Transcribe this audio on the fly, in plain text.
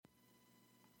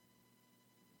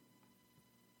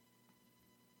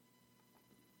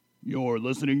You're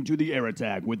listening to The Air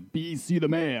Attack with BC the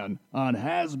Man on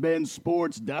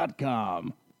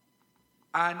HasBeenSports.com.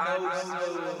 I know.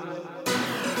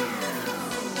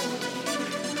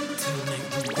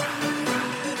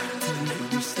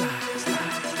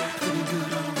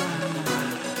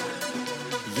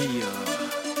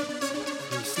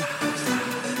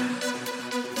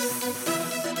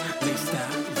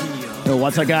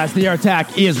 What's up, guys? The Air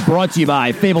Attack is brought to you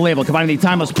by Fable Label, combining the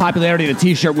timeless popularity of the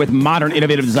t-shirt with modern,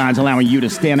 innovative designs, allowing you to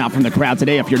stand out from the crowd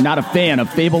today. If you're not a fan of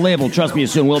Fable Label, trust me, you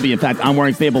soon will be. In fact, I'm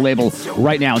wearing Fable Label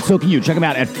right now, and so can you. Check them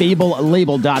out at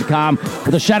FableLabel.com.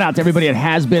 With a shout-out to everybody at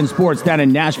Has Been Sports down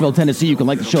in Nashville, Tennessee. You can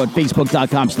like the show at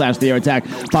Facebook.com/The Air Attack.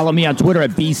 Follow me on Twitter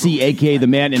at BC, a.k.a. The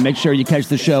Man, and make sure you catch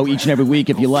the show each and every week,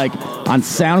 if you like, on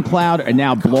SoundCloud and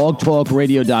now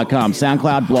BlogTalkRadio.com.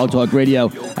 SoundCloud, Blog Talk Radio,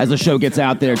 as the show gets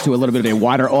out there to a little bit of a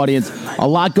wider audience. A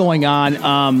lot going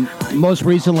on. Most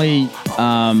recently,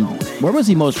 where was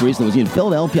he most recently? Was he in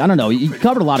Philadelphia? I don't know. He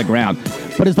covered a lot of ground.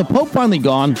 But is the Pope finally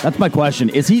gone? That's my question.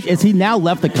 Is he now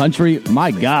left the country?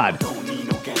 My God.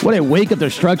 What a wake of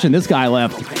destruction this guy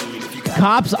left.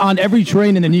 Cops on every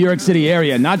train in the New York City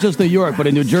area, not just New York, but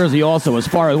in New Jersey also, as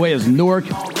far away as Newark,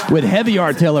 with heavy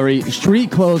artillery, street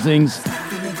closings,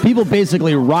 people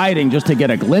basically rioting just to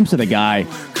get a glimpse of the guy,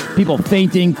 people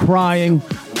fainting, crying,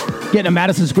 getting to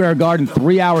Madison Square Garden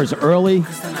 3 hours early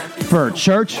for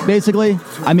church, basically.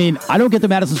 I mean, I don't get to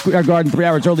Madison Square Garden 3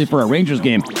 hours early for a Rangers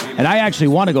game, and I actually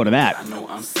want to go to that.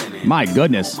 My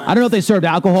goodness. I don't know if they served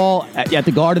alcohol at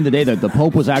the Garden the day that the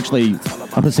Pope was actually,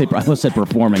 I almost said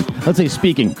performing. Let's say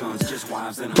speaking.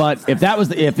 But if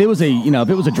it was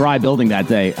a dry building that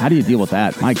day, how do you deal with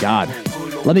that? My God.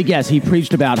 Let me guess. He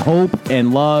preached about hope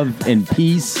and love and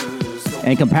peace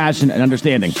and compassion and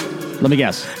understanding. Let me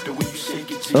guess.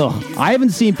 Ugh. I haven't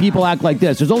seen people act like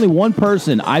this. There's only one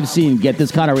person I've seen get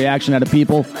this kind of reaction out of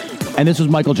people, and this was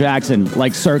Michael Jackson,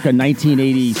 like circa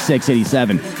 1986,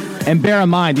 87. And bear in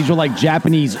mind, these are like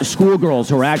Japanese schoolgirls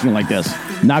who are acting like this,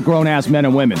 not grown-ass men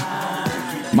and women.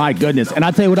 My goodness. And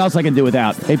I'll tell you what else I can do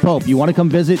without. Hey, Pope, you want to come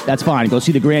visit? That's fine. Go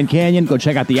see the Grand Canyon. Go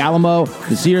check out the Alamo,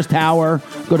 the Sears Tower.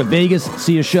 Go to Vegas,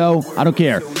 see a show. I don't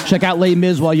care. Check out Les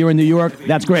Mis while you're in New York.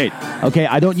 That's great. Okay?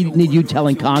 I don't need you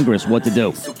telling Congress what to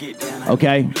do.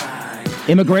 Okay?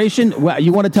 Immigration, well,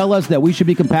 you want to tell us that we should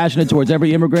be compassionate towards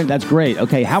every immigrant? That's great.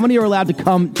 Okay, how many are allowed to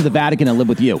come to the Vatican and live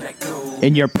with you?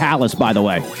 In your palace, by the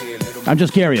way. I'm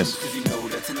just curious.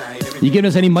 You giving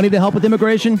us any money to help with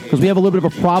immigration? Because we have a little bit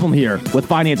of a problem here with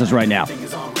finances right now.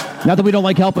 Not that we don't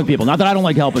like helping people. Not that I don't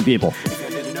like helping people.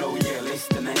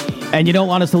 And you don't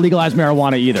want us to legalize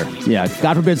marijuana either. Yeah,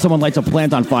 God forbid someone lights a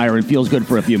plant on fire and feels good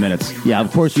for a few minutes. Yeah,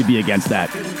 of course you'd be against that.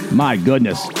 My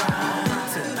goodness.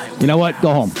 You know what?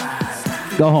 Go home.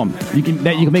 Go home. You can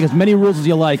make as many rules as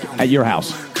you like at your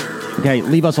house. Okay,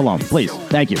 leave us alone, please.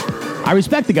 Thank you. I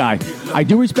respect the guy. I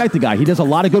do respect the guy. He does a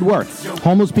lot of good work.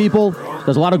 Homeless people,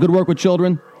 does a lot of good work with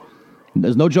children.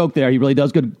 There's no joke there. He really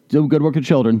does do good work with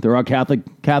children. There are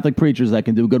Catholic preachers that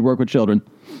can do good work with children.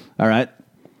 All right.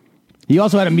 He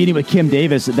also had a meeting with Kim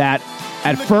Davis that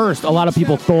at first a lot of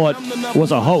people thought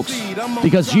was a hoax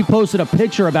because she posted a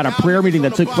picture about a prayer meeting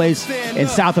that took place in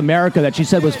South America that she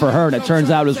said was for her, and it turns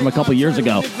out it was from a couple years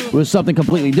ago. It was something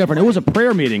completely different. It was a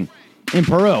prayer meeting in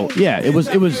Peru. Yeah, it was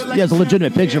a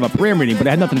legitimate picture of a prayer meeting, but it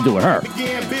had nothing to do with her.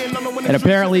 And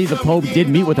apparently the Pope did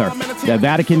meet with her. The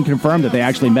Vatican confirmed that they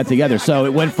actually met together. So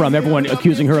it went from everyone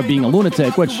accusing her of being a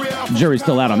lunatic, which the jury's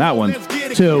still out on that one,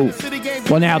 to,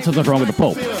 well, now something's wrong with the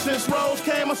Pope.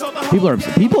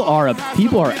 People are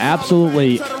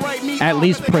absolutely at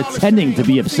least pretending to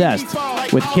be obsessed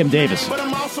with Kim Davis.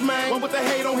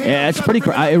 Yeah, it's pretty.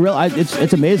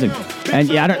 It's amazing. And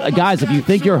yeah, guys, if you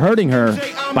think you're hurting her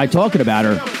by talking about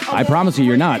her, I promise you,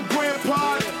 you're not.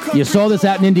 You saw this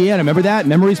out in Indiana. Remember that?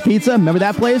 Memories Pizza? Remember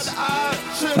that place?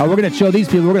 Oh, we're going to show these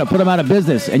people. We're going to put them out of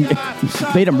business. And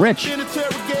made them rich.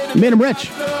 Made them rich.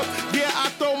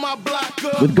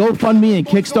 With GoFundMe and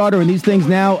Kickstarter and these things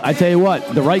now, I tell you what,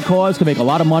 the right cause can make a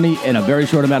lot of money in a very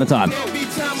short amount of time.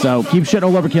 So keep shitting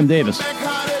all over Kim Davis.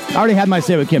 I already had my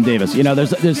say with Kim Davis. You know,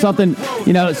 there's something,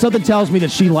 something tells me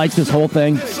that she likes this whole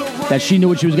thing, that she knew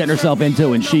what she was getting herself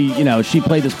into, and she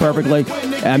played this perfectly.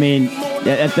 I mean,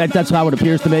 that's how it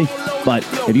appears to me. But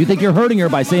if you think you're hurting her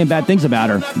by saying bad things about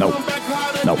her, no.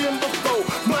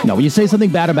 When you say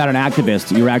something bad about an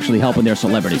activist, you're actually helping their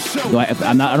celebrity. I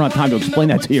don't have time to explain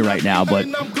that to you right now, but,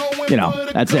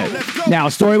 that's it. Now,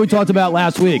 a story we talked about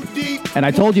last week, and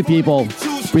I told you people,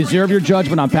 reserve your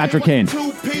judgment on Patrick Kane.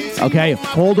 Okay?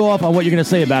 Hold off on what you're going to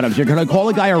say about him. If you're going to call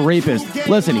a guy a rapist,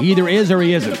 listen, he either is or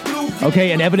he isn't.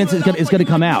 Okay, and evidence is going to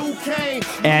come out.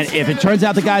 And if it turns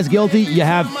out the guy's guilty, you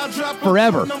have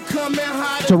forever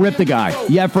to rip the guy.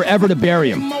 You have forever to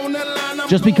bury him.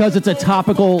 Just because it's a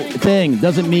topical thing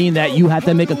doesn't mean that you have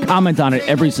to make a comment on it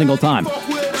every single time.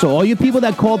 So all you people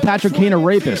that called Patrick Kane a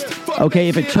rapist, okay,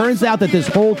 if it turns out that this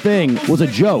whole thing was a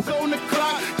joke,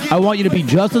 I want you to be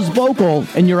just as vocal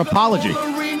in your apology.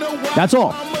 That's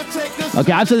all.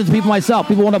 Okay, I've said this to people myself.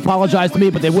 People won't apologize to me,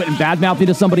 but they wouldn't badmouth me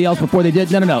to somebody else before they did.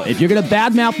 No. If you're going to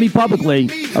badmouth me publicly,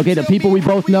 okay, the people we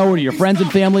both know or to your friends and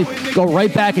family, go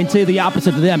right back and say the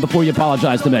opposite to them before you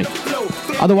apologize to me.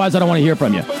 Otherwise, I don't want to hear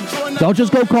from you. Don't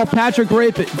just go call Patrick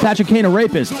Kane a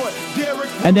rapist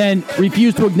and then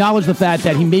refuse to acknowledge the fact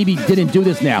that he maybe didn't do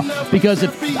this now. Because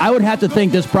if I would have to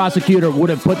think this prosecutor would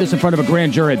have put this in front of a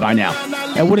grand jury by now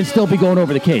and wouldn't still be going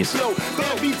over the case.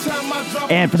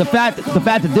 And for the fact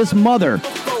that this mother,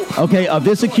 okay, of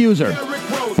this accuser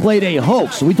played a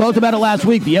hoax. We talked about it last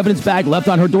week. The evidence bag left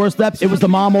on her doorstep. It was the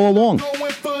mom all along.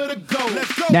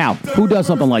 Now, who does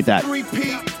something like that? Are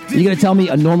you going to tell me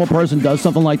a normal person does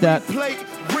something like that?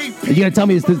 Are you going to tell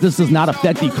me this does not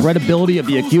affect the credibility of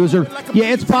the accuser? Yeah,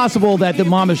 it's possible that the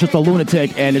mom is just a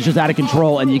lunatic and is just out of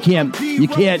control, and you can't,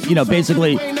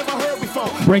 basically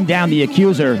bring down the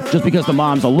accuser just because the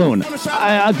mom's a loon.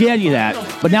 I'll get you that,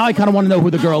 but now I kind of want to know who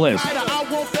the girl is.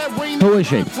 Who is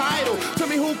she?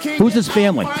 Who's his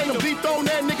family?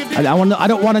 I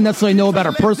don't want to necessarily know about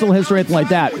her personal history or anything like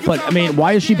that, but, I mean,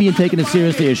 why is she being taken as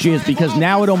seriously as she is? Because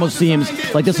now it almost seems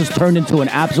like this has turned into an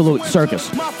absolute circus.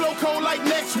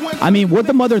 I mean, what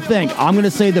the mother think? I'm going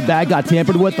to say the bag got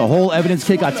tampered with, the whole evidence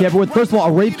kit got tampered with. First of all,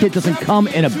 a rape kit doesn't come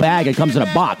in a bag, it comes in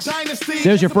a box.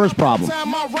 There's your first problem.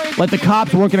 Like, the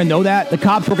cops weren't going to know that. The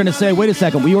cops were going to say, wait a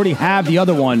second, we already have the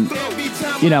other one.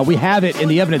 We have it in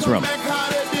the evidence room.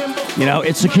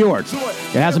 It's secured.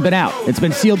 It hasn't been out. It's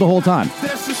been sealed the whole time.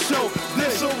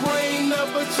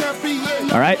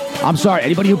 All right? I'm sorry.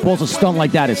 Anybody who pulls a stunt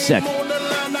like that is sick.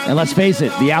 And let's face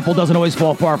it, the apple doesn't always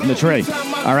fall far from the tree.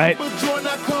 All right?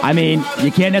 I mean,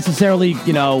 you can't necessarily,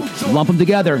 lump them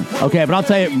together. Okay, but I'll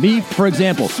tell you, me, for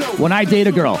example, when I date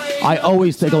a girl, I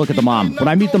always take a look at the mom. When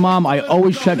I meet the mom, I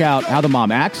always check out how the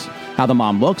mom acts, how the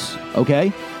mom looks,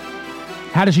 okay?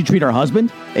 How does she treat her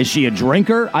husband? Is she a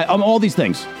drinker? All these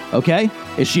things, okay?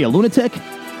 Is she a lunatic?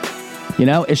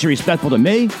 Is she respectful to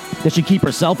me? Does she keep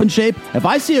herself in shape? If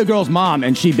I see a girl's mom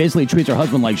and she basically treats her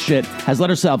husband like shit, has let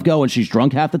herself go and she's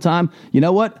drunk half the time, you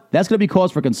know what? That's going to be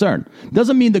cause for concern.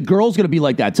 Doesn't mean the girl's going to be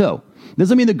like that too.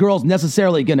 Doesn't mean the girl's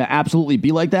necessarily going to absolutely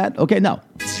be like that. Okay, no.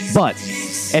 But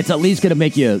it's at least going to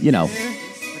make you,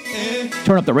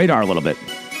 turn up the radar a little bit.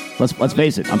 Let's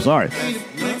face it. I'm sorry.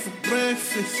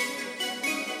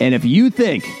 And if you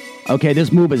think, okay,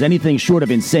 this move is anything short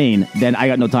of insane, then I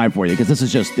got no time for you, because this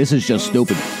is just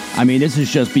stupid. I mean, this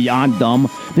is just beyond dumb.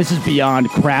 This is beyond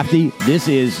crafty. This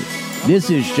is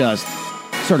just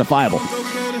certifiable.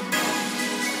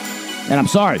 And I'm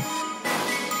sorry.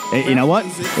 You know what?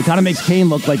 It kind of makes Kane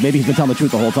look like maybe he's been telling the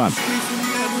truth the whole time.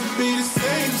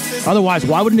 Otherwise,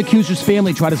 why would an accuser's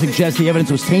family try to suggest the evidence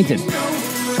was tainted?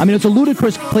 I mean, it's a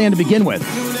ludicrous plan to begin with,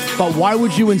 but why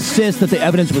would you insist that the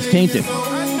evidence was tainted?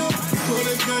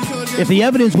 If the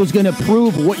evidence was going to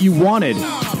prove what you wanted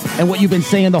and what you've been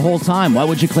saying the whole time, why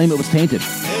would you claim it was tainted?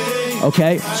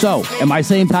 Okay, so am I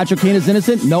saying Patrick Kane is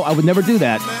innocent? No, I would never do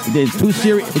that. It's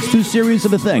too serious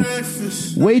of a thing.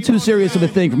 Way too serious of a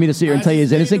thing for me to sit here and tell you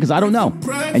he's innocent, because I don't know.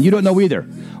 And you don't know either.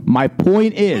 My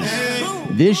point is,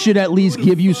 this should at least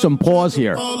give you some pause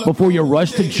here before you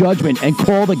rush to judgment and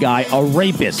call the guy a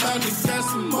rapist.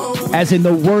 As in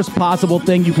the worst possible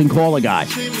thing you can call a guy.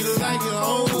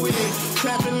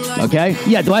 Okay?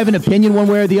 Yeah, do I have an opinion one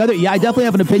way or the other? Yeah, I definitely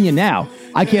have an opinion now.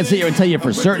 I can't sit here and tell you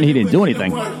for certain he didn't do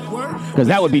anything, because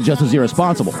that would be just as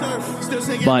irresponsible.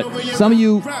 But some of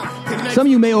you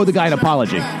may owe the guy an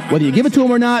apology. Whether you give it to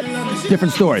him or not,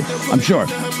 different story, I'm sure.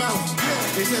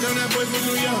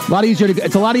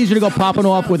 It's a lot easier to go popping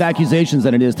off with accusations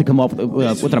than it is to come up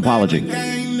with an apology.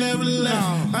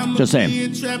 Just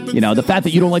saying. The fact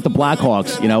that you don't like the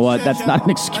Blackhawks, you know what? That's not an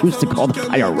excuse to call the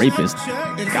guy a rapist.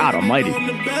 God almighty.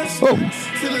 Oh,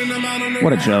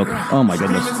 what a joke. Oh, my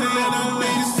goodness.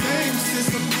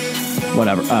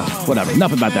 Whatever.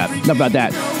 Enough about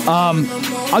that.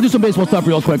 I'll do some baseball stuff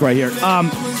real quick right here.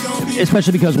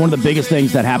 Especially because one of the biggest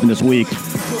things that happened this week,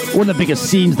 one of the biggest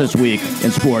scenes this week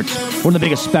in sports, one of the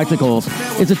biggest spectacles,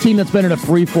 is a team that's been in a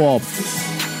free fall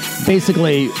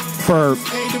basically for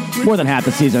more than half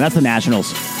the season. That's the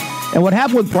Nationals. And what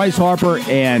happened with Bryce Harper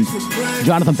and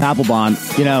Jonathan Papelbon,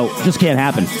 just can't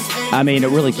happen. I mean, it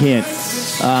really can't.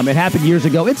 It happened years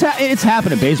ago. It's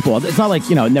happened in baseball. It's not like,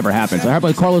 it never happens. It happened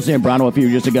with Carlos Zambrano a few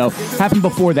years ago. Happened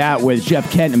before that with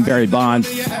Jeff Kent and Barry Bonds.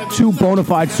 Two bona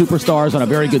fide superstars on a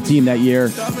very good team that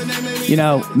year.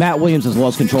 Matt Williams has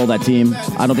lost control of that team.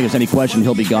 I don't think there's any question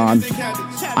he'll be gone.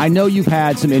 I know you've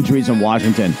had some injuries in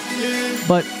Washington,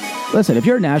 but listen, if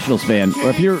you're a Nationals fan, or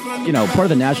if you're, part of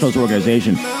the Nationals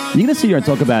organization, you're going to sit here and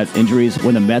talk about injuries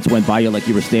when the Mets went by you like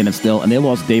you were standing still, and they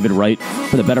lost David Wright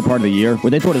for the better part of the year,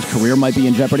 where they thought his career might be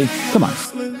in jeopardy. Come on.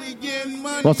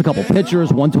 Lost a couple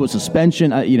pitchers, one to a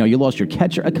suspension. You lost your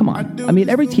catcher. Come on. I mean,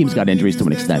 every team's got injuries to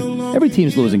an extent. Every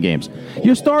team's losing games.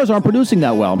 Your stars aren't producing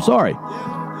that well. I'm sorry.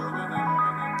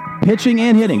 Pitching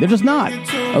and hitting. They're just not.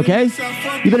 Okay?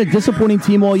 You've been a disappointing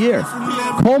team all year.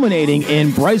 Culminating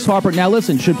in Bryce Harper. Now,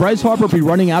 listen, should Bryce Harper be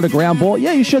running out a ground ball?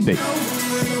 Yeah, you should be.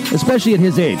 Especially at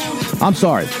his age. I'm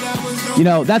sorry.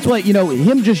 That's what,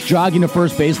 him just jogging to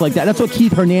first base like that, that's what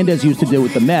Keith Hernandez used to do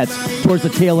with the Mets towards the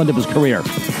tail end of his career.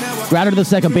 Grounded to the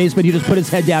second baseman, he just put his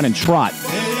head down and trot.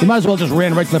 He might as well just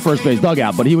ran right to the first base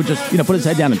dugout, but he would just, put his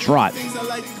head down and trot.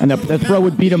 And the throw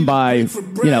would beat him by,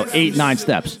 8-9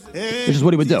 steps, which is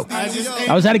what he would do.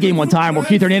 I was at a game one time where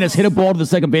Keith Hernandez hit a ball to the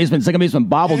second baseman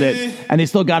bobbled it, and they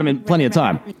still got him in plenty of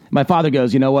time. My father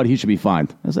goes, you know what, he should be fine.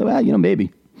 I said, well,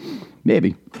 maybe.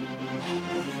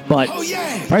 But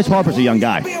Bryce Harper's a young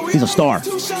guy. He's a star. And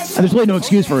there's really no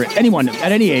excuse for anyone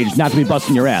at any age not to be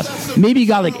busting your ass. Maybe you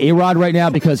got like A-Rod right now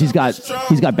because he's got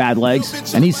bad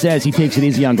legs, and he says he takes it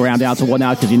easy on ground outs and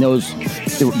whatnot because he knows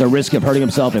the risk of hurting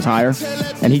himself is higher.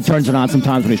 And he turns it on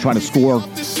sometimes when he's trying to score,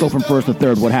 go from first to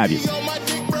third, what have you.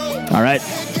 All right?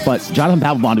 But Jonathan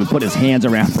Papelbon would put his hands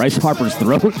around Bryce Harper's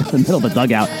throat in the middle of the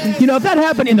dugout. If that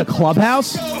happened in the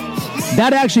clubhouse,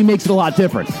 that actually makes it a lot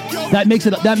different. That makes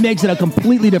it a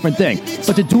completely different thing.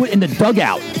 But to do it in the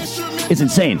dugout is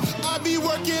insane.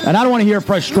 And I don't want to hear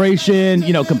frustration,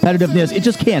 competitiveness. It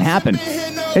just can't happen.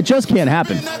 It just can't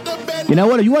happen. You know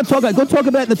what? If you want to talk about it, go talk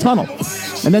about it in the tunnel.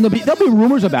 And then there'll be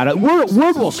rumors about it.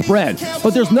 Word will spread.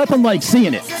 But there's nothing like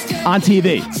seeing it on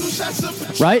TV.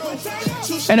 Right?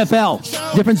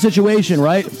 NFL, different situation,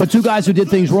 right? But two guys who did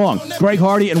things wrong. Greg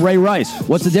Hardy and Ray Rice.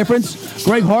 What's the difference?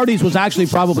 Greg Hardy's was actually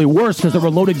probably worse because there were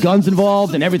loaded guns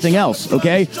involved and everything else,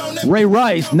 okay? Ray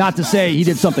Rice, not to say he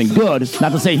did something good,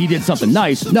 not to say he did something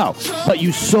nice, no. But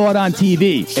you saw it on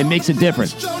TV. It makes a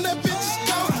difference.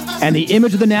 And the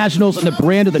image of the Nationals and the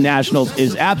brand of the Nationals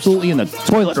is absolutely in the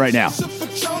toilet right now.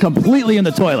 Completely in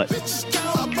the toilet.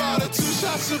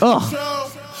 Ugh.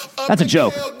 That's a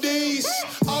joke.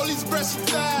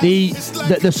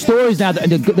 The stories now,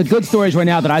 the good stories right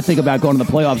now that I think about going to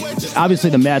the playoffs, obviously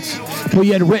the Mets, who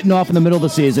you had written off in the middle of the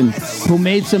season, who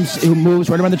made who moves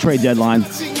right around the trade deadline.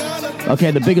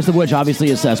 Okay, the biggest of which obviously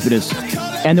is Cespedes.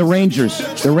 And the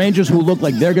Rangers who look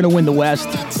like they're going to win the West.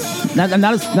 Not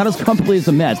as comfortably as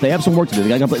the Mets. They have some work to do.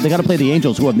 They got to play the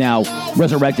Angels, who have now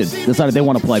resurrected, decided they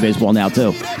want to play baseball now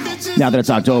too, now that it's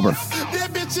October.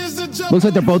 Looks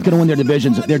like they're both going to win their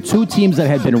divisions. They're two teams that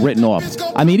had been written off.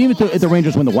 I mean, even if the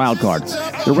Rangers win the wild card,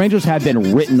 the Rangers have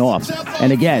been written off.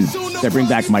 And again, they bring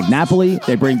back Mike Napoli.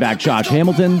 They bring back Josh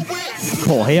Hamilton,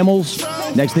 Cole Hamels.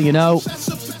 Next thing you know,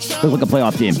 look like a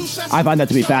playoff team. I find that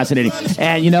to be fascinating.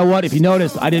 And you know what? If you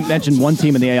noticed, I didn't mention one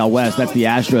team in the AL West. That's the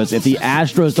Astros. If the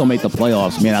Astros don't make the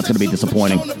playoffs, man, that's going to be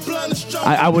disappointing.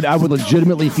 I would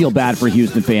legitimately feel bad for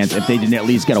Houston fans if they didn't at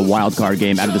least get a wild card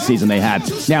game out of the season they had.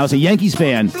 Now, as a Yankees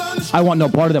fan, I want no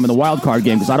part of them in the wild card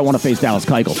game because I don't want to face Dallas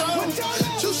Keuchel.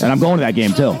 And I'm going to that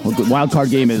game, too. The wild card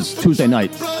game is Tuesday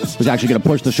night. I was actually going to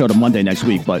push the show to Monday next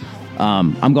week, but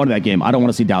I'm going to that game. I don't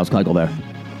want to see Dallas Keuchel there.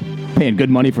 Paying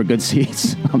good money for good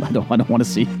seats. I don't want to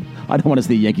see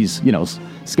the Yankees,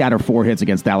 scatter 4 hits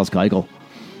against Dallas Keuchel.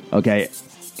 Okay,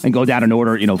 and go down in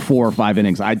order, 4 or 5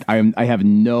 innings. I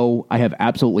have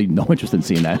absolutely no interest in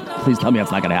seeing that. Please tell me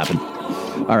that's not going to happen.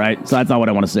 All right, so that's not what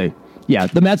I want to see. Yeah,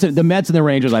 the Mets and the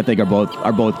Rangers, I think, are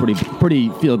both pretty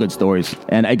feel good stories.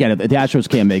 And again, if the Astros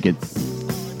can't make it,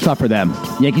 tough for them.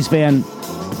 Yankees fan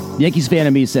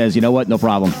in me says, you know what, no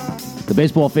problem. The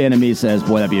baseball fan in me says,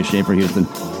 boy, that'd be a shame for Houston.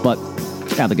 But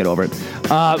I have to get over it.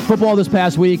 Football this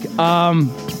past week,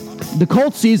 the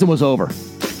Colts season was over.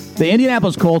 The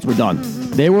Indianapolis Colts were done.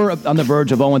 They were on the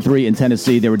verge of 0-3 in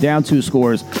Tennessee. They were down 2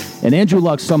 scores, and Andrew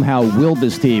Luck somehow willed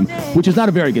this team, which is not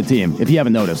a very good team, if you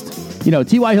haven't noticed.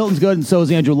 T.Y. Hilton's good, and so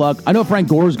is Andrew Luck. I know Frank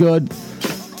Gore's good.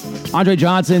 Andre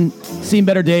Johnson, seen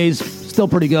better days, still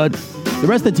pretty good. The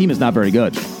rest of the team is not very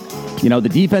good. The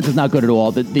defense is not good at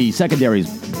all. The secondary's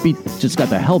just got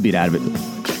the hell beat out of it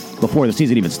before the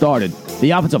season even started.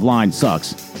 The offensive line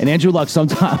sucks. And Andrew Luck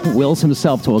sometimes wills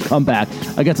himself to a comeback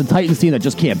against a Titans team that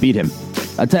just can't beat him.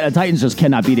 Titans just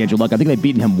cannot beat Andrew Luck. I think they've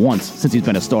beaten him once since he's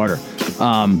been a starter.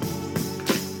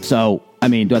 So, I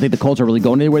mean, do I think the Colts are really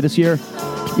going anywhere this year?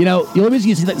 The only reason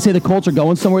you say the Colts are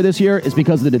going somewhere this year is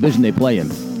because of the division they play in.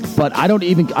 But I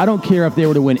don't care if they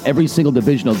were to win every single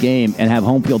divisional game and have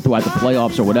home field throughout the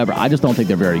playoffs or whatever. I just don't think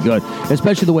they're very good,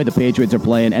 especially the way the Patriots are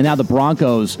playing. And now the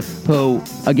Broncos, who,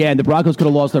 again, the Broncos could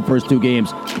have lost their first 2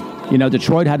 games.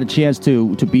 Detroit had a chance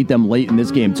to beat them late in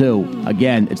this game, too.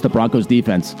 Again, it's the Broncos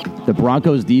defense. The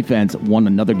Broncos defense won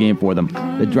another game for them.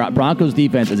 The Broncos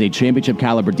defense is a championship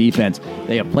caliber defense.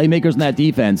 They have playmakers in that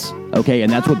defense, okay,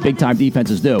 and that's what big-time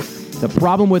defenses do. The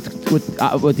problem with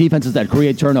defenses that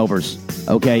create turnovers,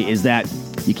 okay, is that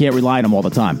you can't rely on them all the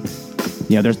time.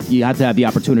 You have to have the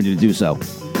opportunity to do so.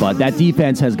 But that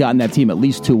defense has gotten that team at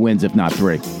least 2 wins, if not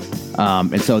 3.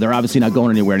 And so they're obviously not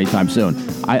going anywhere anytime soon.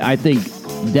 I think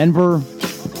Denver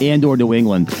and or New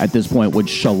England at this point would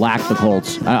shellac the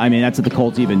Colts. I mean, that's at the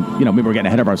Colts even, maybe we're getting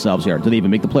ahead of ourselves here. Do they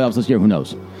even make the playoffs this year? Who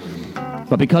knows?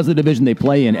 But because of the division they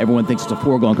play in, everyone thinks it's a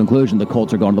foregone conclusion. The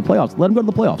Colts are going to the playoffs. Let them go to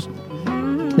the playoffs.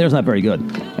 They're not very good.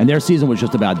 And their season was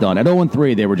just about done. At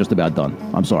 0-3, they were just about done.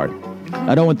 I'm sorry.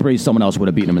 At 0-3, someone else would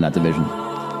have beaten them in that division.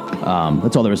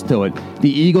 That's all there is to it. The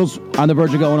Eagles on the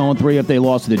verge of going 0-3 if they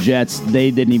lost to the Jets.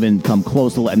 They didn't even come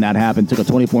close to letting that happen. Took a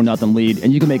 24-0 lead.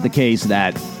 And you can make the case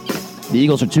that the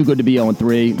Eagles are too good to be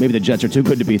 0-3. Maybe the Jets are too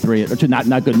good to be 3. Or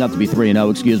not good enough to be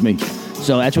 3-0, excuse me.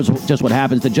 So that's just what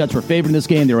happens. The Jets were favored in this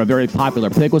game. They were a very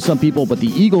popular pick with some people. But the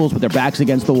Eagles, with their backs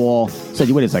against the wall, said,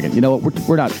 wait a second. You know what?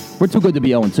 We're too good to be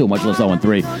 0-2, much less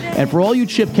 0-3. And for all you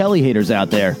Chip Kelly haters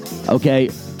out there, okay,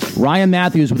 Ryan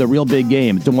Matthews with a real big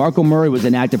game. DeMarco Murray was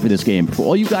inactive for this game. For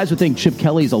all you guys who think Chip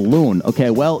Kelly's a loon, okay,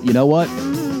 well, you know what?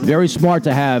 Very smart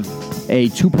to have a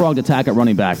 2-pronged attack at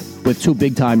running back with 2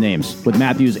 big-time names, with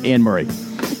Matthews and Murray.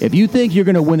 If you think you're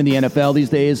going to win in the NFL these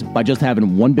days by just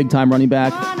having 1 big-time running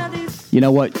back, you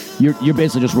know what? You're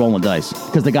basically just rolling dice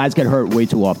because the guys get hurt way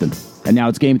too often. And now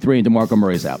it's game 3 and DeMarco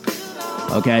Murray's out.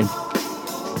 Okay?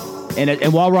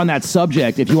 And while we're on that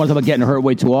subject, if you want to talk about getting hurt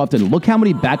way too often, look how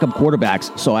many backup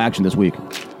quarterbacks saw action this week.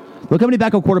 Look how many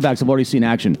backup quarterbacks have already seen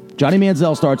action. Johnny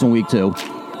Manziel starts in week 2.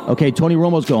 Okay, Tony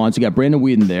Romo's gone, so you got Brandon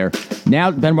Weeden there.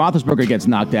 Now Ben Roethlisberger gets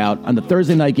knocked out. On the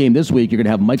Thursday night game this week, you're going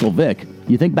to have Michael Vick.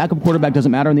 You think backup quarterback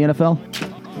doesn't matter in the NFL?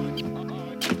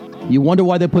 You wonder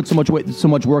why they put so much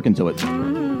work into it.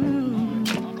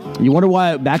 You wonder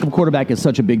why backup quarterback is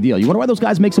such a big deal. You wonder why those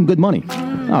guys make some good money.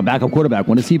 Oh, backup quarterback,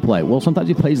 when does he play? Well, sometimes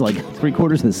he plays like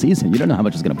 3/4 of the season. You don't know how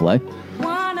much he's going to play.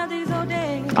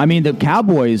 I mean, the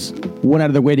Cowboys went out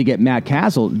of their way to get Matt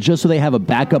Castle just so they have a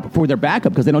backup for their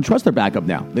backup because they don't trust their backup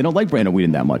now. They don't like Brandon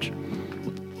Weeden that much.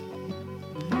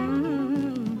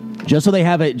 Just so they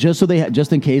have it, just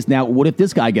in case. Now, what if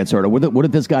this guy gets hurt? Or what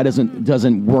if this guy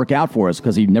doesn't work out for us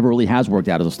because he never really has worked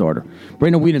out as a starter?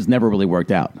 Brandon Weeden's never really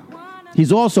worked out.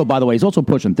 He's also, by the way,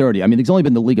 pushing 30. I mean, he's only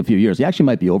been in the league a few years. He actually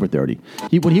might be over 30.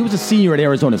 When he was a senior at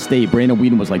Arizona State, Brandon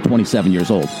Weeden was like 27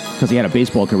 years old because he had a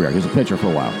baseball career. He was a pitcher for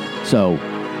a while. So,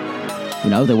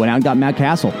 they went out and got Matt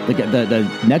Castle. The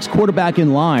next quarterback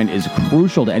in line is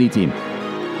crucial to any team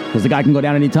because the guy can go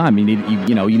down any time. You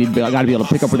got to be able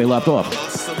to pick up where they left off.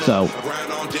 So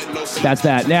that's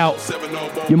that. Now,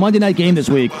 your Monday night game this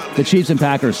week, the Chiefs and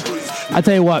Packers. I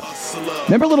tell you what,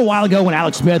 remember a little while ago when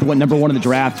Alex Smith went number 1 in the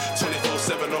draft?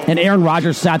 And Aaron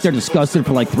Rodgers sat there disgusted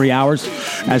for like 3 hours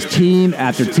as team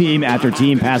after team after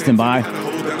team passed him by.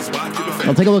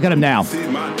 Well, take a look at him now.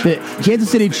 The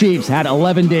Kansas City Chiefs had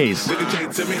 11 days.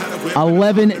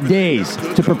 11 days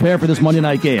to prepare for this Monday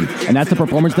night game. And that's the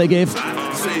performance they gave?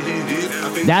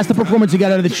 That's the performance you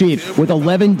got out of the Chiefs with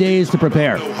 11 days to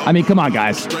prepare. I mean, come on,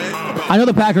 guys. I know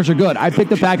the Packers are good. I picked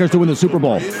the Packers to win the Super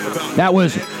Bowl. That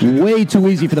was way too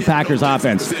easy for the Packers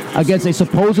offense against a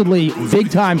supposedly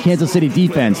big-time Kansas City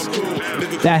defense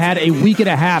that had a week and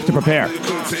a half to prepare.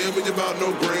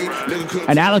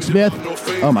 And Alex Smith,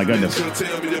 oh my goodness.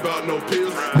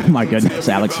 Oh my goodness,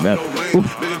 Alex Smith.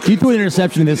 Oof. He threw an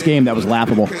interception in this game that was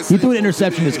laughable. He threw an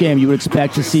interception in this game you would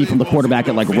expect to see from the quarterback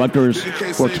at like Rutgers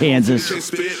or Kansas.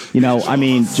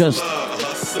 It's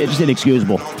just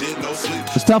inexcusable.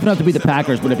 It's tough enough to beat the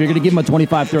Packers, but if you're going to give him a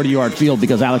 25, 30-yard field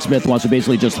because Alex Smith wants to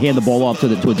basically just hand the ball off to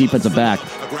a defensive back,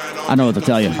 I don't know what to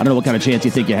tell you. I don't know what kind of chance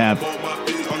you think you have.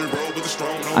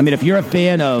 I mean, if you're a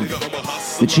fan of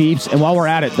the Chiefs, and while we're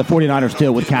at it, the 49ers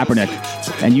too, with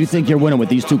Kaepernick, and you think you're winning with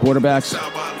these 2 quarterbacks,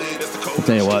 I'll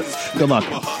tell you what, good luck.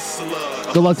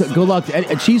 Good luck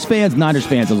to Chiefs fans, Niners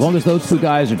fans. As long as those 2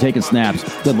 guys are taking snaps,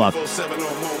 good luck.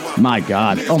 My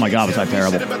God. Oh, my God, was that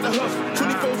terrible.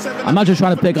 I'm not just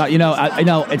trying to pick out, I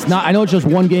know it's not, I know it's just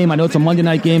one game. I know it's a Monday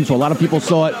night game, so a lot of people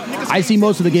saw it. I see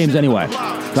most of the games anyway.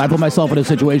 So I put myself in a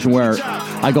situation where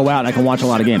I go out and I can watch a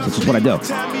lot of games. That's just what I do.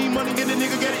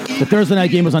 The Thursday night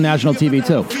game was on national TV,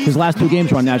 too. His last 2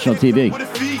 games were on national TV.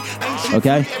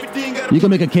 Okay? You can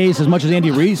make a case as much as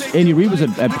Andy Reid was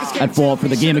at fault for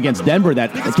the game against Denver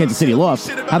that Kansas City lost.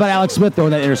 How about Alex Smith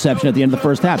throwing that interception at the end of the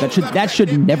first half? That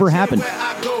should never happen.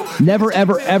 Never,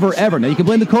 ever, ever, ever. Now, you can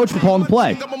blame the coach for calling the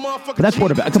play. But that's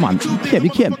quarterback. Come on. You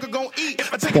can't.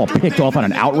 Ball picked off on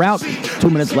an out route. 2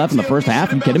 minutes left in the first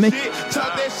half. Are you kidding me?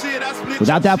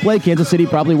 Without that play, Kansas City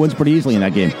probably wins pretty easily in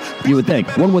that game. You would think.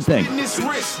 One would think.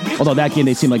 Although that game,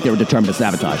 they seemed like they were determined to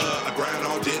sabotage.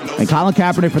 And Colin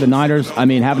Kaepernick for the Niners,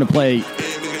 having to play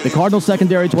the Cardinals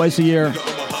secondary twice a year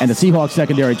and the Seahawks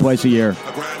secondary twice a year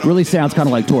really sounds kind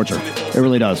of like torture. It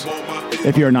really does.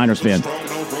 If you're a Niners fan.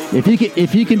 If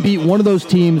he can beat one of those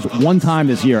teams one time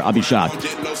this year, I'll be shocked.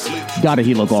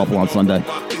 He look awful on Sunday.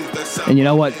 And you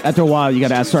know what? After a while, you got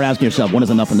to start asking yourself, when is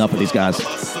enough of these guys?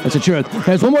 That's the truth.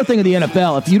 There's one more thing in the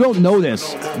NFL. If you don't know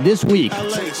this week,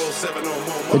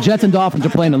 the Jets and Dolphins are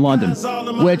playing in London,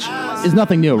 which is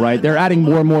nothing new, right? They're adding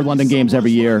more and more London games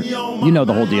every year. You know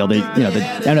the whole deal. The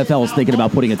NFL is thinking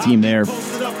about putting a team there.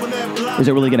 Is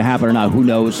it really going to happen or not? Who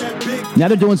knows? Now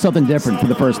they're doing something different for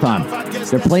the first time.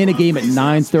 They're playing a game at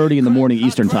 9:30 in the morning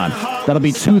Eastern time. That'll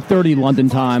be 2:30 London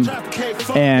time.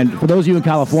 And for those of you in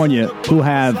California who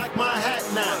have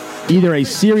either a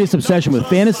serious obsession with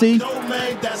fantasy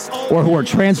or who are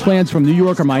transplants from New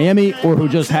York or Miami or who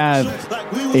just have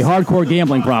a hardcore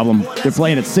gambling problem, they're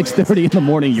playing at 6:30 in the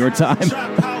morning your time.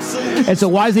 And so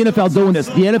why is the NFL doing this?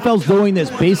 The NFL's doing this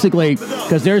basically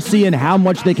because they're seeing how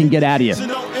much they can get out of you.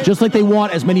 Just like they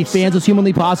want as many fans as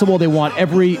humanly possible, they want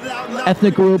every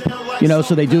ethnic group,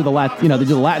 so they do the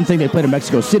Latin thing. They played in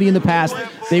Mexico City in the past.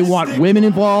 They want women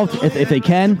involved if they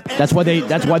can. That's why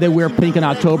they wear pink in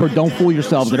October. Don't fool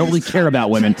yourselves. They don't really care about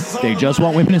women. They just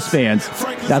want women as fans.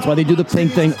 That's why they do the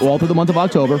pink thing all through the month of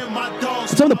October.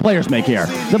 Some of the players may care.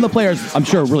 Some of the players, I'm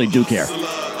sure, really do care.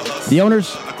 The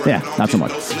owners, not so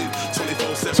much.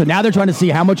 So now they're trying to see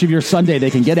how much of your Sunday they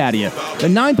can get out of you. The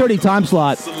 9:30 time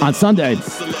slot on Sunday,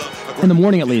 in the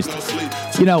morning at least,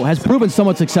 has proven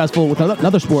somewhat successful with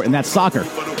another sport, and that's soccer.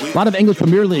 A lot of English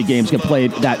Premier League games get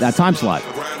played that time slot.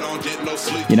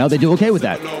 They do okay with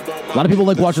that. A lot of people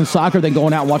like watching soccer than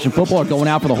going out and watching football or going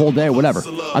out for the whole day or whatever.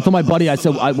 I told my buddy, I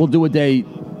said, we'll do a day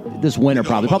this winter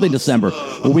probably in December,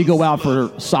 where we go out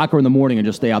for soccer in the morning and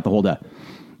just stay out the whole day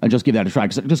and just give that a try.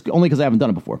 Only because I haven't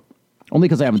done it before. Only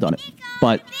because I haven't done it.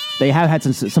 But they have had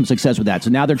some success with that. So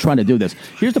now they're trying to do this.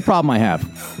 Here's the problem I have.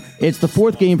 It's the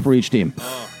 4th game for each team.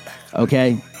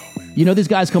 Okay? These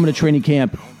guys come into training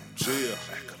camp.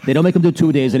 They don't make them do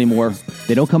 2 days anymore.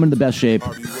 They don't come into the best shape.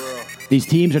 These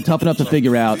teams are tough enough to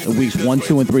figure out in weeks 1,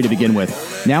 2, and 3 to begin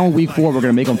with. Now in week 4, we're going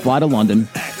to make them fly to London,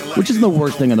 which isn't the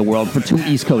worst thing in the world for 2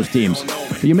 East Coast teams.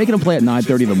 But you're making them play at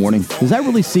 9:30 in the morning. Does that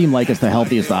really seem like it's the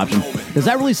healthiest option? Does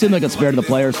that really seem like it's fair to the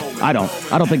players? I don't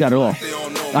think that at all.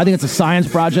 I think it's a science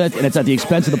project, and it's at the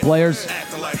expense of the players.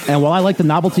 And while I like the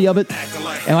novelty of it,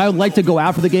 and I would like to go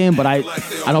out for the game, but I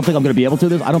don't think I'm going to be able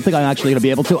to. I don't think I'm actually going to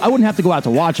be able to. I wouldn't have to go out to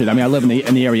watch it. I live in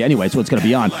the area anyway, so it's going to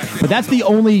be on. But that's the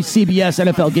only CBS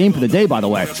NFL game for the day, by the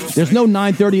way. There's no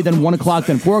 9:30, then 1 o'clock,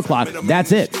 then 4 o'clock.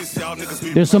 That's it.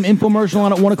 There's some infomercial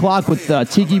on at 1 o'clock with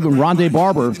Tiki and Rondé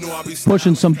Barber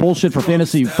pushing some bullshit for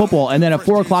fantasy football. And then at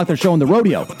 4 o'clock, they're showing the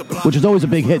rodeo, which is always a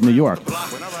big hit in New York.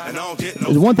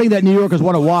 There's one thing that New Yorkers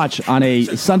want to watch on a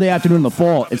Sunday afternoon in the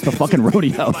fall. It's the fucking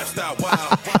rodeo.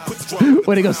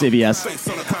 Way to go,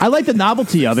 CBS. I like the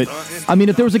novelty of it.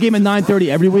 If there was a game at 9:30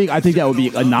 every week, I think that would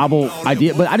be a novel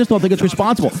idea, but I just don't think it's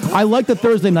responsible. I like the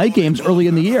Thursday night games early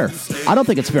in the year. I don't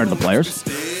think it's fair to the players.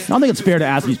 I don't think it's fair to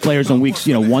ask these players in weeks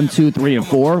 1, 2, 3, and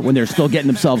 4, when they're still getting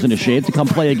themselves into shape, to come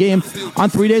play a game on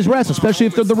 3 days rest, especially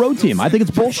if they're the road team. I think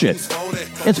it's bullshit.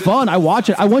 It's fun. I watch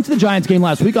it. I went to the Giants game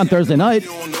last week on Thursday night.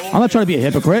 I'm not trying to be a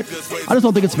hypocrite. I just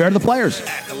don't think it's fair to the players.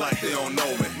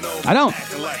 I don't.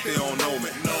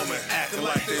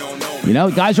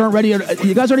 Guys aren't ready.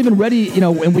 You guys aren't even ready,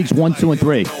 in weeks 1, 2, and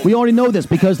 3. We already know this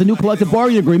because the new collective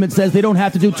bargaining agreement says they don't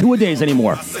have to do 2-a-days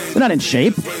anymore. They're not in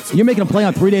shape. You're making them play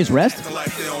on 3 days rest?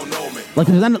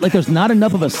 There's not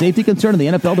enough of a safety concern in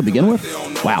the NFL to begin with?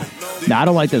 Wow. No, I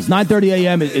don't like this. 9:30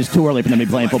 a.m. is too early for them to be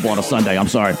playing football on a Sunday. I'm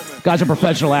sorry. Guys are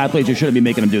professional athletes. You shouldn't be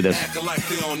making them do this.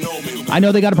 I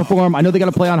know they got to perform. I know they got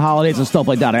to play on holidays and stuff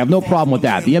like that. I have no problem with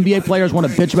that. The NBA players want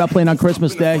to bitch about playing on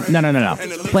Christmas Day. No.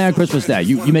 Play on Christmas Day.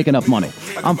 You make enough money.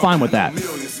 I'm fine with that.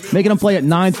 Making them play at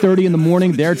 9:30 in the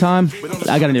morning, their time,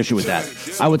 I got an issue with that.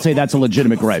 I would say that's a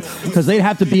legitimate gripe. Because they'd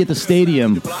have to be at the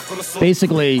stadium,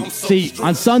 basically, see,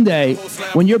 on Sunday,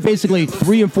 when you're basically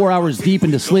 3 and 4 hours deep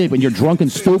into sleep and you're drunk in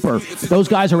stupor, those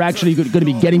guys are actually going to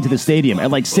be getting to the stadium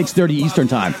at like 6:30 Eastern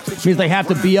time. Which means they have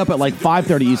to be up at like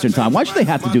 5:30 Eastern time. Why should they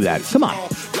have to do that? Come on.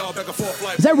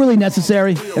 Is that really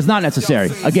necessary? It's not necessary.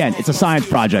 Again, it's a science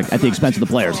project at the expense of the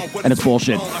players, and it's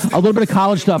bullshit. A little bit of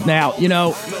college stuff now. You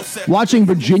know, watching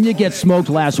Virginia get smoked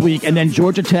last week and then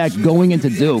Georgia Tech going into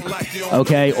Duke,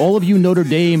 okay? All of you Notre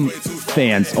Dame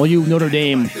fans, all you Notre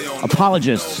Dame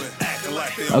apologists,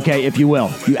 okay, if you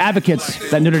will, you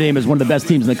advocates that Notre Dame is one of the best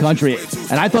teams in the country,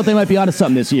 and I thought they might be onto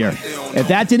something this year. If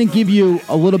that didn't give you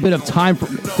a little bit of time,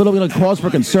 a little bit of cause for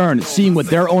concern, seeing what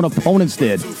their own opponents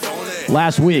did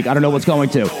last week, I don't know what's going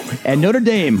to. And Notre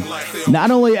Dame,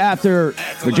 not only after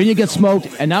Virginia gets smoked,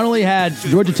 and not only had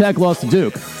Georgia Tech lost to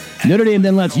Duke, Notre Dame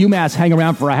then lets UMass hang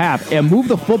around for a half and move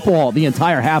the football the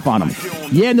entire half on them.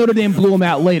 Yeah, Notre Dame blew them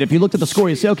out late. If you looked at the score,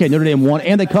 you say, okay, Notre Dame won,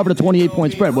 and they covered a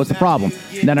 28-point spread. What's the problem?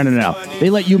 No. They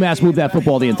let UMass move that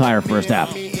football the entire first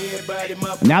half.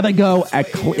 Now they go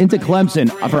into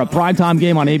Clemson for a primetime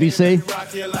game on ABC.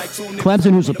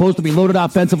 Clemson, who's supposed to be loaded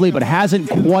offensively, but hasn't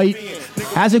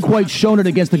quite shown it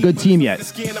against a good team yet.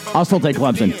 I'll still take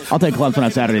Clemson. I'll take Clemson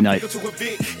on Saturday night.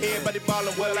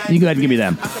 You go ahead and give me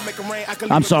them.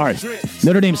 I'm sorry.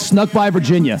 Notre Dame snuck by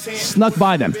Virginia. Snuck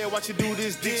by them.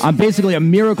 On basically a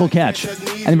miracle catch.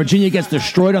 And Virginia gets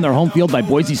destroyed on their home field by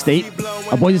Boise State.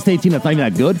 A Boise State team that's not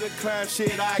even that good.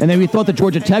 And then we thought the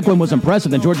Georgia Tech one was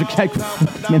impressive. Then Georgia Tech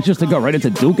managed just to go right into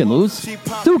Duke and lose.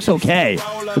 Duke's okay.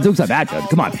 But Duke's not that good.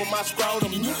 Come on.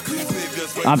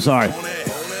 I'm sorry.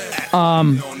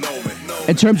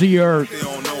 In terms of your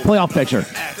playoff picture,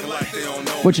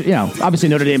 which, you know, obviously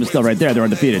Notre Dame is still right there. They're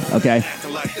undefeated, okay?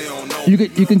 You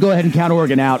can go ahead and count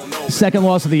Oregon out. Second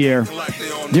loss of the year.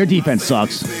 Their defense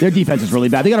sucks. Their defense is really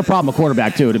bad. They got a problem with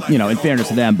quarterback, too, in fairness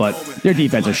to them, but their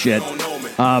defense is shit.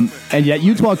 And yet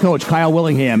Utah coach Kyle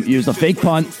Willingham used a fake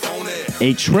punt,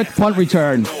 a trick punt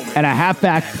return, and a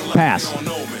halfback pass,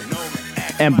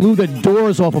 and blew the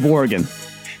doors off of Oregon.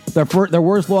 Their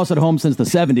worst loss at home since the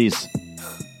 70s.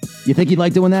 You think he'd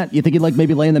like doing that? You think he'd like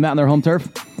maybe laying them out on their home turf?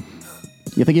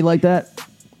 You think he'd like that?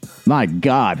 My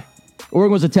God.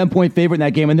 Oregon was a 10-point favorite in that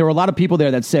game, and there were a lot of people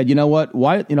there that said, you know what,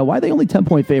 why are they only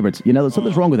 10-point favorites?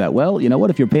 Something's wrong with that. Well, you know what,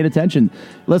 if you're paying attention,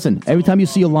 listen, every time you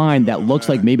see a line that looks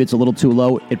like maybe it's a little too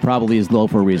low, it probably is low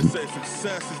for a reason.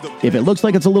 If it looks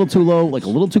like it's a little too low, like a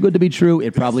little too good to be true,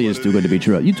 it probably is too good to be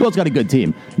true. Utah's got a good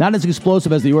team. Not as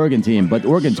explosive as the Oregon team, but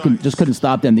Oregon just couldn't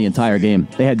stop them the entire game.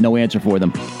 They had no answer for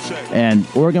them. And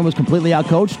Oregon was completely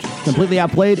outcoached, completely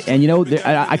outplayed, and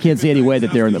I can't see any way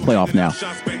that they're in the playoff now.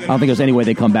 I don't think there's any way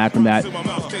they come back from that.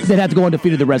 They'd have to go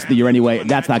undefeated the rest of the year anyway.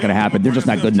 That's not going to happen. They're just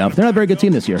not good enough. They're not a very good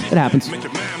team this year. It happens.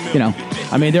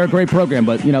 They're a great program,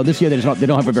 but this year they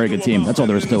don't have a very good team. That's all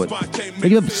there is to it. They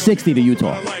gave up 60 to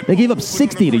Utah. They gave up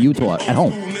 60 to Utah at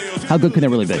home. How good can they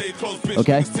really be?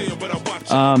 Okay.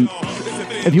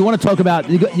 If you want to talk about,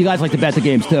 you guys like to bet the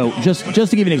games too. Just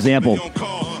to give you an example,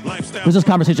 because this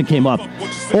conversation came up.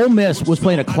 Ole Miss was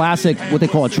playing a classic, what they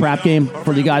call a trap game,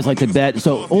 for you guys like to bet.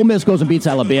 So Ole Miss goes and beats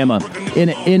Alabama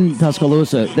in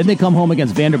Tuscaloosa. Then they come home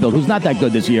against Vanderbilt, who's not that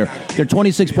good this year. They're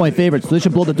 26-point favorites, so they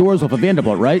should blow the doors off of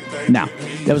Vanderbilt, right? No.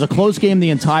 That was a close game the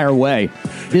entire way.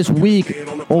 This week,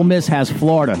 Ole Miss has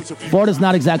Florida. Florida's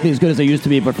not exactly as good as they used to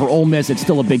be, but for Ole Miss, it's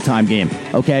still a big-time game,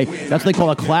 okay? That's what they call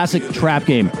a classic trap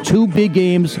game. Two big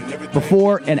games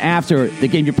before and after the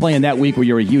game you're playing that week where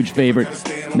you're a huge favorite.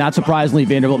 Not surprisingly,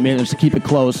 Vanderbilt managed to keep it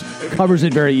close, covers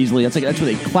it very easily. That's what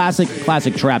a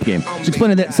classic trap game. I was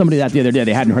explaining that to somebody that the other day.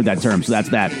 They hadn't heard that term, so that's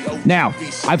that. Now,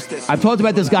 I've talked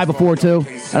about this guy before, too,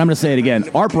 and I'm going to say it again.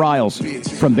 Art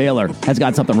Briles from Baylor has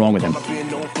got something wrong with him.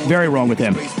 Very wrong with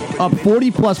him. Up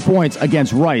 40-plus points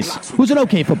against Rice, who's an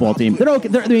okay football team. They're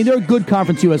a good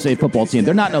Conference USA football team.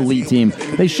 They're not an elite team.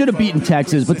 They should have beaten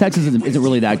Texas, but Texas isn't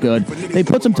really that good. They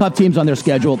put some tough teams on their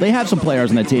schedule. They have some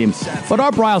players on the team. But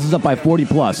Art Briles is up by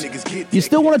 40-plus. You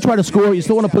still want to try to score. You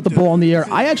still want to put the ball in the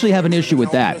air. I actually have an issue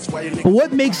with that. But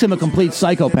what makes him a complete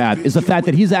psychopath is the fact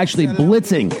that he's actually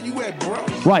blitzing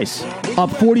Rice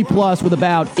up 40-plus with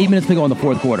about 8 minutes to go in the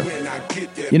fourth quarter.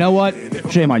 You know what?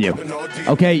 Shame on you.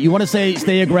 Okay, you want to say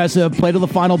stay aggressive, play to the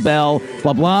final bell,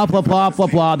 blah, blah, blah, blah, blah,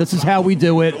 blah. This is how we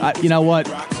do it. You know what?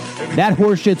 That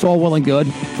horse shit's all well and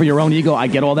good for your own ego. I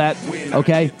get all that.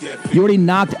 Okay? You already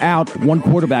knocked out one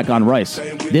quarterback on Rice.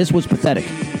 This was pathetic.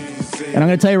 And I'm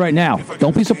going to tell you right now,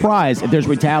 don't be surprised if there's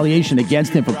retaliation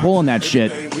against him for pulling that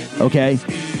shit, okay?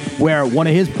 Where one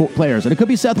of his players, and it could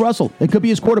be Seth Russell, it could be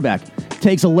his quarterback,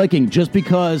 takes a licking just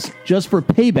for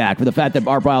payback for the fact that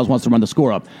Art Briles wants to run the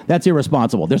score up. That's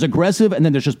irresponsible. There's aggressive, and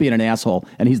then there's just being an asshole,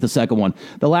 and he's the second one.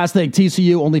 The last thing,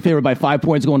 TCU only favored by 5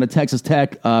 points going to Texas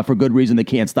Tech for good reason. They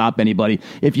can't stop anybody.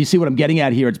 If you see what I'm getting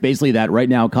at here, it's basically that right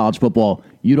now, college football,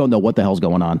 you don't know what the hell's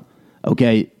going on.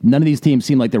 Okay? None of these teams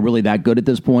seem like they're really that good at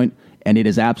this point, and it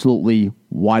is absolutely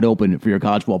wide open for your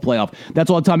college football playoff. That's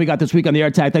all the time we got this week on the Air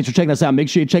Attack. Thanks for checking us out. Make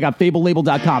sure you check out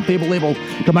FableLabel.com. Fable Label,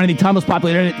 combining the timeless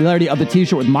popularity of the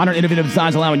t-shirt with modern, innovative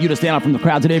designs, allowing you to stand out from the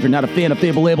crowd today. If you're not a fan of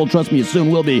Fable Label, trust me, you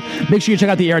soon will be. Make sure you check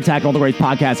out the Air Attack and all the great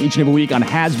podcasts each and every week on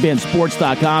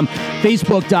HasBeenSports.com,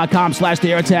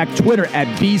 Facebook.com/the Air Attack, Twitter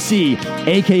 @BC,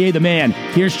 a.k.a. The Man.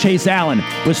 Here's Chase Allen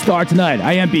with Star Tonight.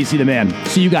 I am BC The Man.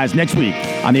 See you guys next week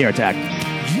on the Air Attack.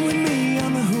 You and me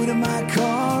on the hood of my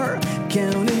car,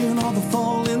 counting all the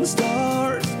falling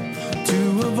stars.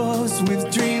 Two of us with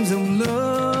dreams of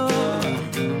love.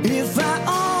 If I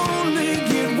only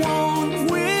get one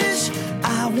wish,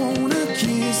 I wanna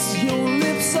kiss your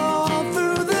lips all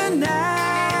through the night.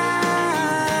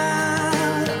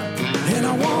 And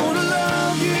I wanna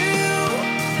love you,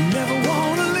 never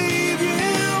wanna leave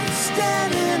you,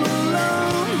 standing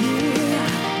alone here.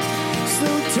 So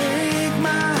take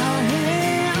my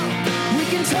hand, we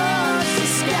can touch the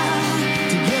sky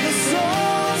together, so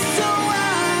I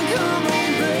come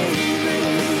on, baby.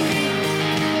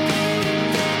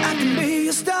 I can be a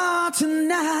star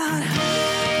tonight.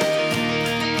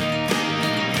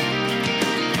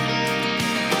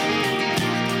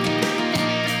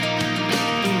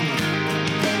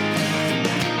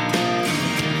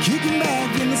 Kicking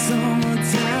back in the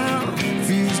summertime,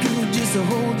 feels good just to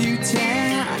hold you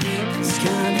tight. This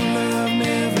kind of love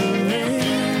never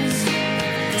ends.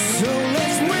 So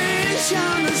let's wish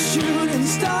on a shooting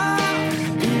star.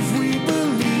 If we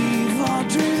believe our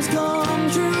dreams come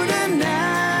true tonight.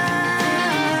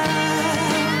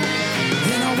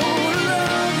 And I wanna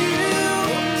love you,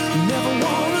 never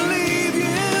wanna leave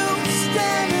you,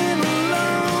 standing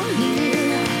alone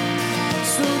here.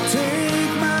 So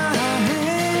take my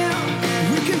hand,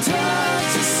 we can touch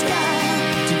the sky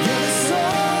together, so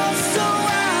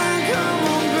I come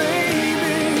on,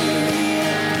 baby.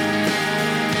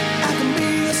 I can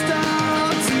be a star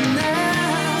tonight.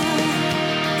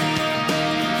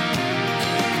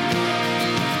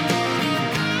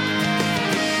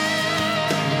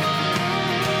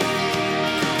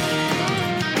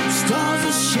 Stars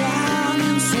are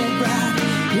shining so bright,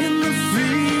 and the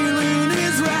feeling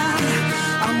is right.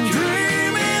 I'm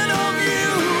dreaming of you,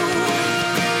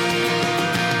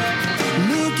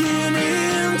 looking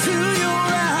into your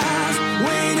eyes,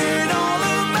 waiting all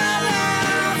of my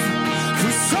life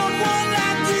for someone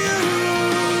like you.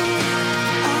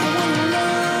 I wanna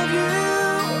love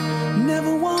you,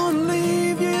 never wanna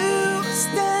leave you,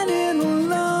 standing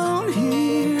alone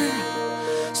here.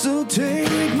 So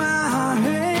take my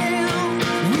hand,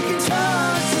 we can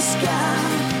touch the sky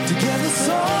together,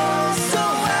 so I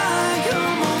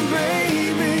come on,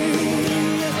 baby.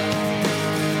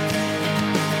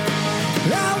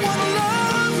 I wanna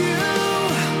love you,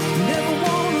 never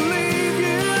wanna leave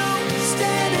you,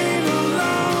 standing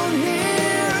alone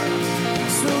here.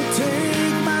 So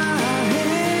take my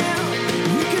hand,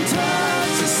 we can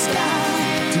touch the sky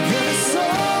together, so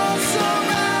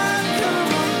I come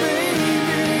on, baby.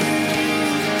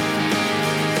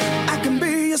 I can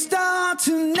be a star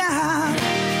tonight.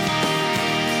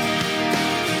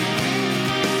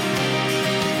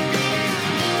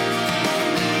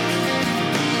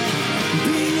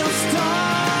 Be a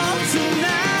star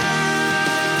tonight.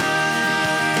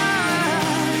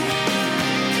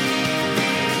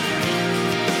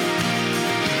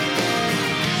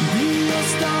 Be a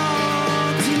star